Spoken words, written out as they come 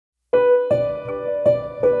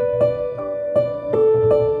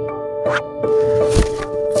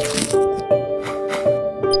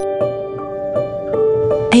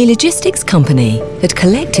logistics company had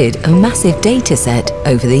collected a massive data set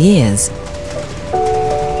over the years.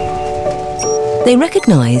 They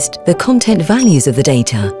recognized the content values of the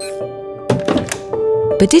data,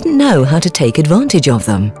 but didn't know how to take advantage of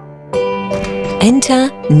them. Enter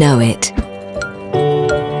Knowit.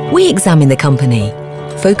 We examine the company,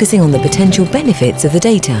 focusing on the potential benefits of the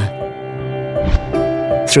data.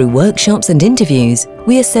 Through workshops and interviews,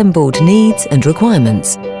 we assembled needs and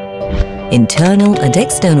requirements. Internal and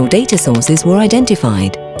external data sources were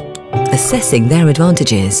identified, assessing their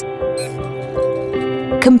advantages.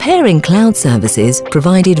 Comparing cloud services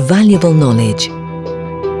provided valuable knowledge.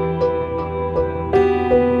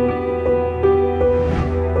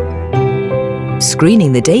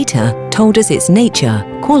 Screening the data told us its nature,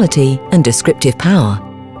 quality, and descriptive power.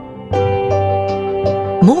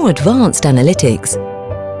 More advanced analytics,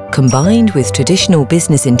 combined with traditional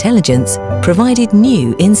business intelligence, provided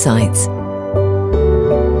new insights.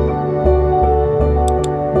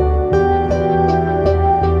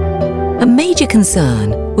 A major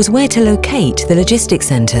concern was where to locate the logistics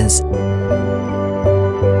centres.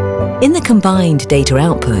 In the combined data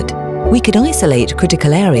output, we could isolate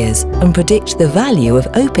critical areas and predict the value of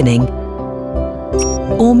opening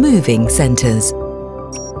or moving centres.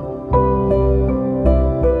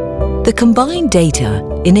 The combined data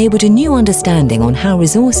enabled a new understanding on how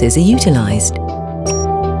resources are utilised.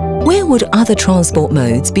 Where would other transport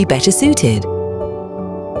modes be better suited?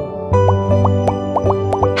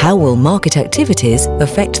 How will market activities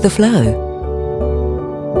affect the flow?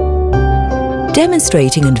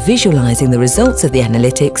 Demonstrating and visualising the results of the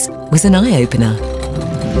analytics was an eye-opener.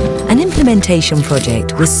 An implementation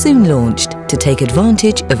project was soon launched to take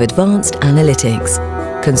advantage of advanced analytics,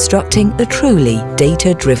 constructing a truly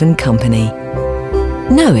data-driven company.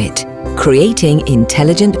 Knowit, creating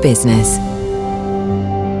intelligent business.